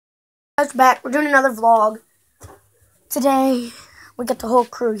Guys, back. We're doing another vlog. Today, we got the whole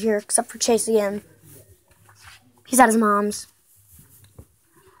crew here, except for Chase again. He's at his mom's.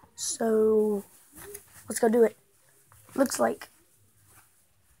 So, let's go do it. Looks like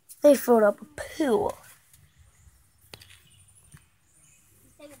they filled up a pool.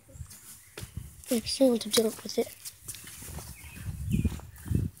 I'm seeing what to do with it.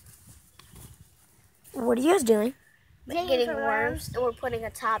 What are you guys doing? Getting worms, and we're putting a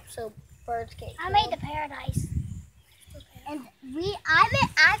top so birds can't. I made the paradise, and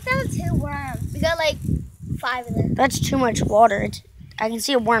I found 2 worms. We got like 5 of them. That's too much water. I can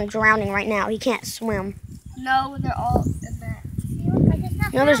see a worm drowning right now. He can't swim. No, they're all in that.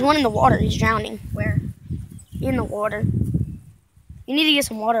 No, there's one in the water. He's drowning. Where? In the water. You need to get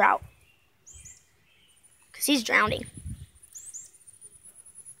some water out. Because he's drowning.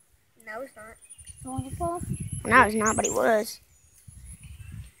 No, it's not. Well, no, he's not, but he was.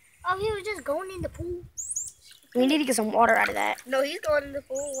 Oh, he was just going in the pool. We need to get some water out of that. No, he's going in the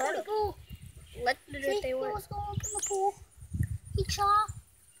pool. Let him. Let them do what See, they he want. was going up in the pool. He saw.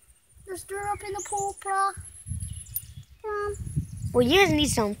 There's dirt up in the pool, bruh. Well, you guys need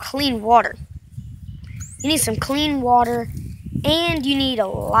some clean water. You need some clean water, and you need a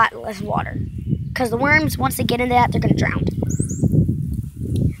lot less water. Because the worms, once they get into that, they're going to drown.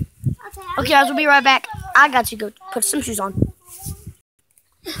 Okay, guys, we'll be right back. I got to go put some shoes on.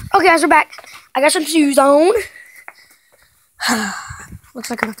 Okay, guys, we're back. I got some shoes on. Looks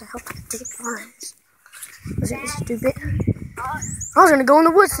like I'm going to have to help take lines. Was it stupid? I was going to go in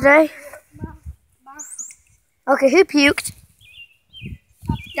the woods today. Okay, who puked?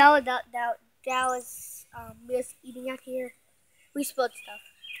 That was we was eating out here. We spilled stuff.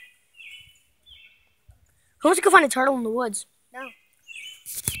 Who wants to go find a turtle in the woods? No.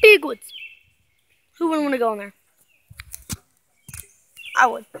 Big woods. Who wouldn't want to go in there? I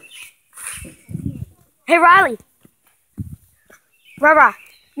would. Hey, Riley. Rara,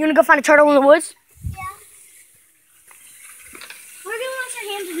 you want to go find a turtle in the woods? Yeah. We're gonna wash our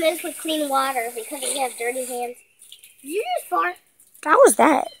hands in this with clean water because we have dirty hands. You just fart. How was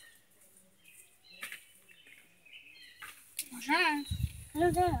that? Wash hands.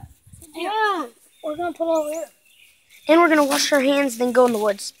 Who's that? Yeah. We're gonna put it over here. And we're going to wash our hands, then go in the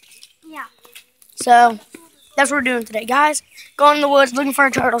woods. Yeah. So, that's what we're doing today. Guys, going in the woods, looking for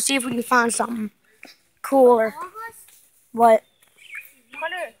a turtle, see if we can find something cooler. What?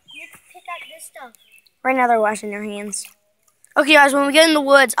 Hunter, you pick out this stuff. Right now they're washing their hands. Okay, guys, when we get in the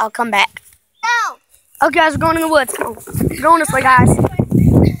woods, I'll come back. No. Okay, guys, we're going in the woods. Come on. We're going this way, guys.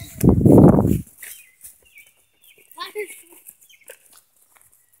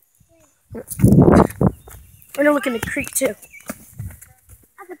 We're gonna look in the creek too.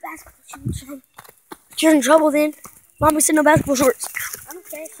 I have a basketball shorts. You're in trouble then. Mommy's sitting in basketball shorts. I don't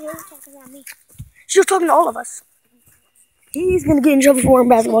care. She was talking about me. She was talking to all of us. He's gonna get in trouble for wearing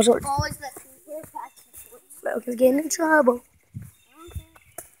basketball shorts. Always let me wear basketball shorts. Logan's getting in trouble.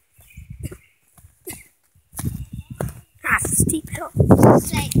 Ah, it's a steep hill.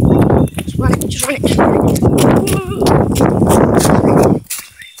 Say, Just run it, just run it.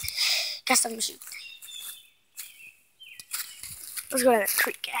 Got something to shoot. Let's go to the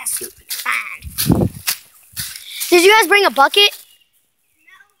creek, guys, see what we can find. Did you guys bring a bucket?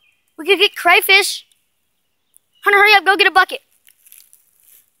 no. We could get crayfish. Hunter, hurry up, go get a bucket.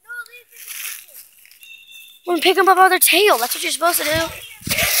 No, leave this. We're gonna pick them up by their tail. That's what you're supposed to do.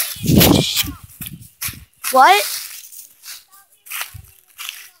 What?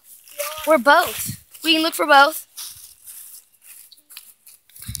 We're both. We can look for both.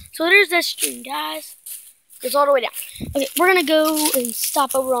 So there's that stream, guys. It's all the way down. Okay, we're gonna go and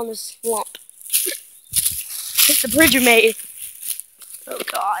stop over on this lump. It's the bridge we made. Oh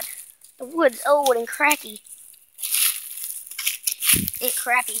God. The wood's old and cracky. Ain't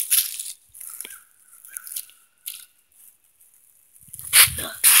crappy.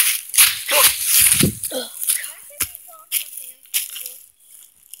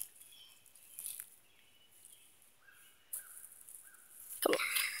 Come on.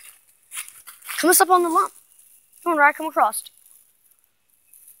 Come us up on the lump. Come on, Ryan, come across.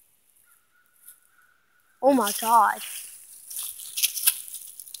 Oh my God.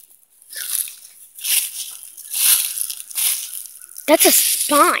 That's a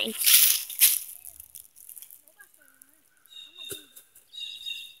spine.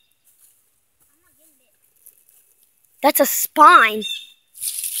 That's a spine.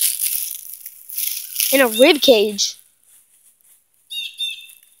 In a rib cage.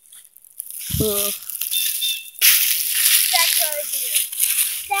 Ugh. That's our deer.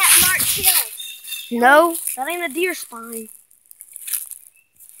 That Mark killed. No, that ain't a deer spine.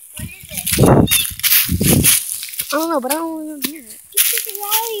 What is I don't know, but I don't even hear it.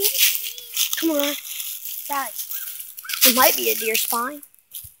 Come on. Guys. It might be a deer spine.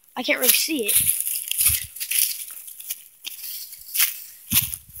 I can't really see it.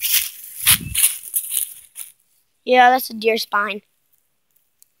 Yeah, that's a deer spine.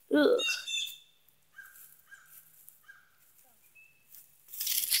 Ugh.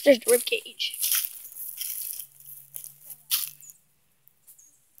 There's the rib cage.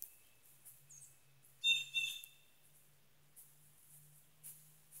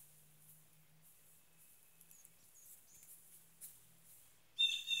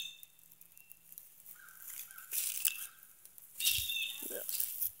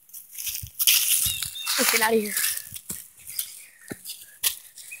 Let's get out of here.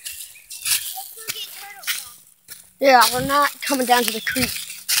 Yeah, we're not coming down to the creek.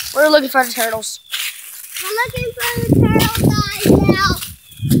 We're looking for the turtles. I'm looking for the turtle guys now.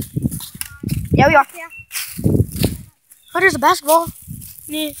 Yeah, we are. Yeah. Oh, there's a basketball.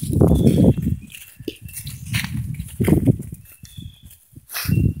 Yeah.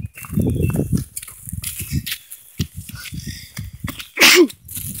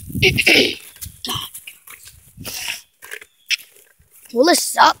 Well, this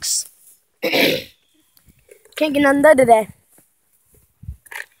sucks. Can't get nothing done today.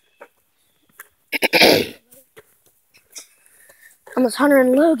 I'm with Hunter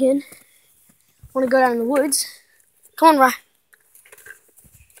and Logan. Want to go down in the woods. Come on, Ryan.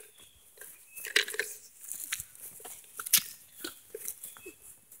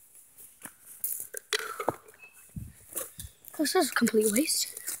 This is a complete waste.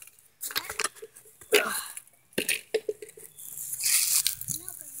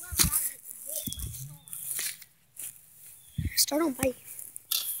 Star don't bite.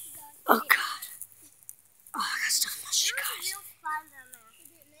 Oh, God. Oh, I got stuck in my shoe, guys.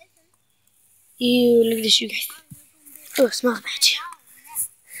 Ew, look at the shoe, guys. Oh, it smells bad, too.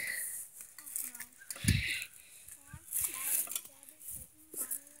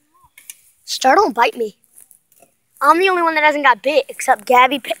 Star don't bite me. I'm the only one that hasn't got bit, except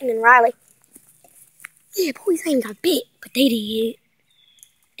Gabby, Peyton, and Riley. Yeah, boys ain't got bit, but they did.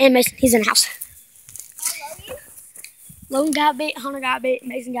 And Mason, he's in the house. Logan got bit, Hunter got bit,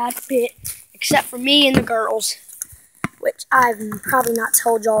 Mason got bit, except for me and the girls, which I've probably not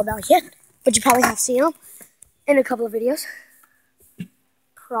told y'all about yet, but you probably have seen them in a couple of videos.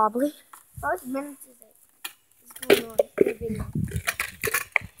 Probably. How much minutes is going on in the video?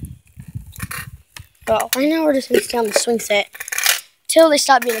 Well, right now we're just going to stay on the swing set till they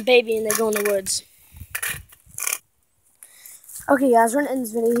stop being a baby and they go in the woods. Okay, guys, we're going to end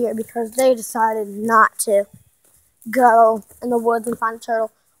this video here because they decided not to go in the woods and find a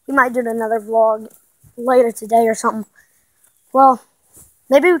turtle. We might do another vlog later today or something. Well,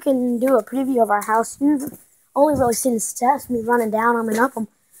 maybe we can do a preview of our house. You've only really seen the steps, me running down them and up them.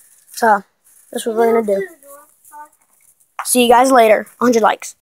 So, that's what we're going to do. See you guys later. 100 likes.